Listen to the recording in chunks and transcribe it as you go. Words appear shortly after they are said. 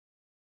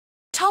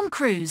Tom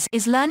Cruise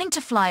is learning to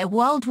fly a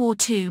World War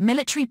II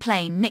military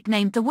plane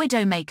nicknamed the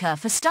Widowmaker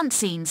for stunt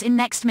scenes in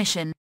next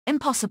Mission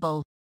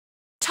Impossible.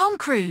 Tom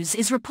Cruise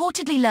is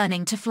reportedly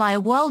learning to fly a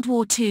World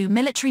War II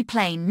military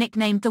plane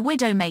nicknamed the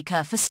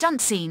Widowmaker for stunt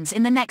scenes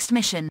in the next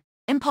Mission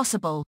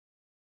Impossible.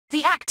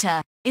 The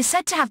actor is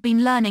said to have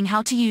been learning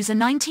how to use a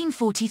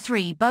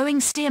 1943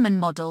 Boeing Stearman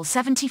Model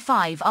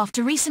 75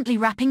 after recently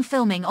wrapping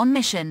filming on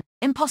Mission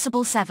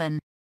Impossible 7.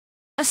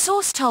 A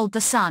source told The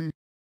Sun,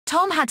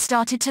 Tom had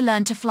started to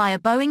learn to fly a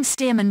Boeing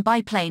Stearman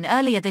biplane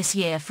earlier this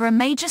year for a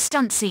major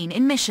stunt scene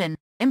in Mission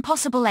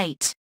Impossible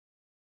 8.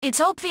 It's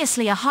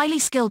obviously a highly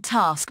skilled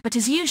task, but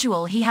as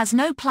usual he has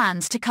no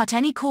plans to cut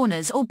any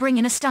corners or bring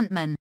in a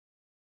stuntman.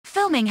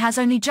 Filming has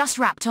only just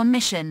wrapped on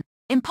Mission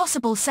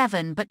Impossible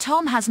 7, but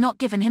Tom has not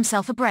given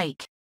himself a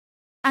break.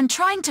 And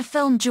trying to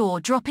film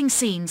jaw-dropping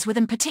scenes with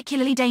him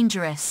particularly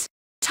dangerous.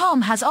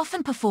 Tom has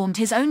often performed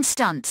his own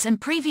stunts and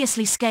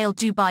previously scaled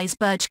Dubai's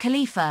Burj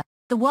Khalifa,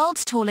 the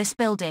world's tallest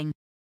building.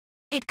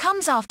 It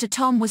comes after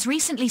Tom was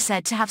recently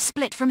said to have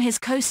split from his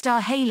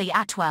co-star Hayley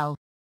Atwell.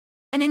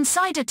 An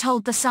insider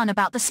told The Sun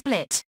about the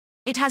split.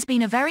 It has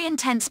been a very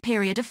intense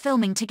period of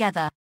filming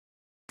together.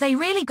 They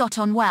really got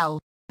on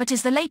well, but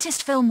as the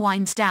latest film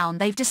winds down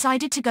they've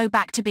decided to go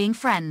back to being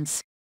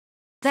friends.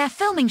 Their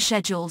filming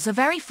schedules are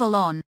very full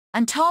on,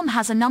 and Tom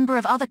has a number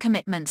of other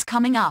commitments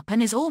coming up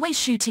and is always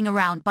shooting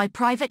around by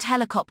private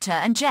helicopter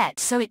and jet,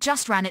 so it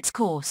just ran its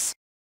course.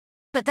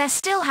 But they're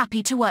still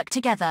happy to work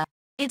together.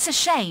 It's a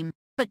shame,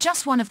 but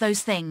just one of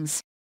those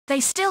things. They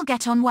still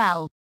get on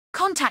well.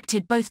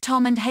 Contacted both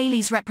Tom and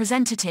Hayley's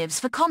representatives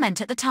for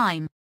comment at the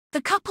time.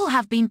 The couple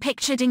have been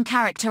pictured in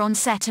character on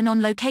set and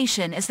on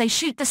location as they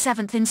shoot the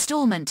 7th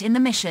installment in the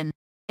Mission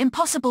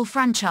Impossible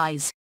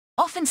franchise,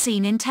 often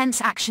seen in tense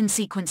action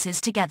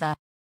sequences together.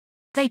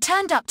 They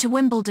turned up to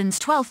Wimbledon's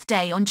 12th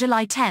day on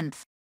July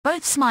 10th,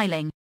 both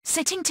smiling,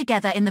 sitting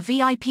together in the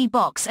VIP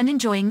box and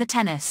enjoying the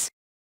tennis.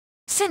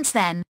 Since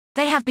then,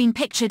 they have been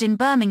pictured in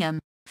Birmingham,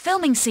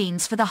 filming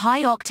scenes for the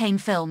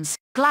high-octane films,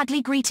 gladly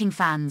greeting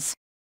fans.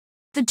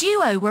 The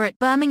duo were at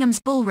Birmingham's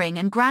Bullring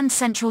and Grand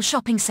Central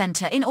Shopping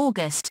Centre in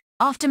August,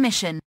 after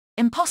Mission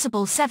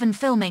Impossible 7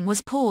 filming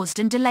was paused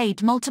and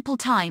delayed multiple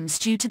times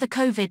due to the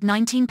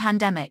COVID-19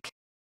 pandemic.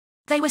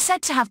 They were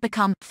said to have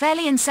become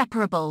fairly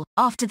inseparable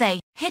after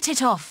they hit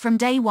it off from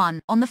day one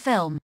on the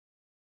film.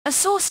 A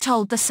source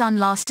told The Sun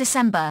last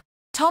December,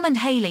 Tom and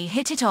Hayley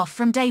hit it off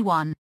from day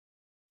one.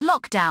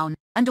 Lockdown,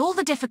 and all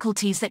the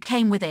difficulties that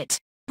came with it,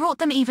 brought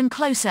them even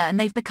closer and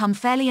they've become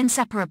fairly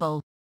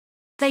inseparable.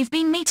 They've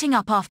been meeting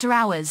up after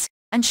hours,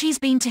 and she's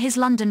been to his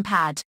London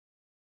pad.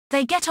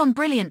 They get on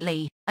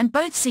brilliantly, and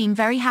both seem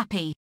very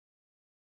happy.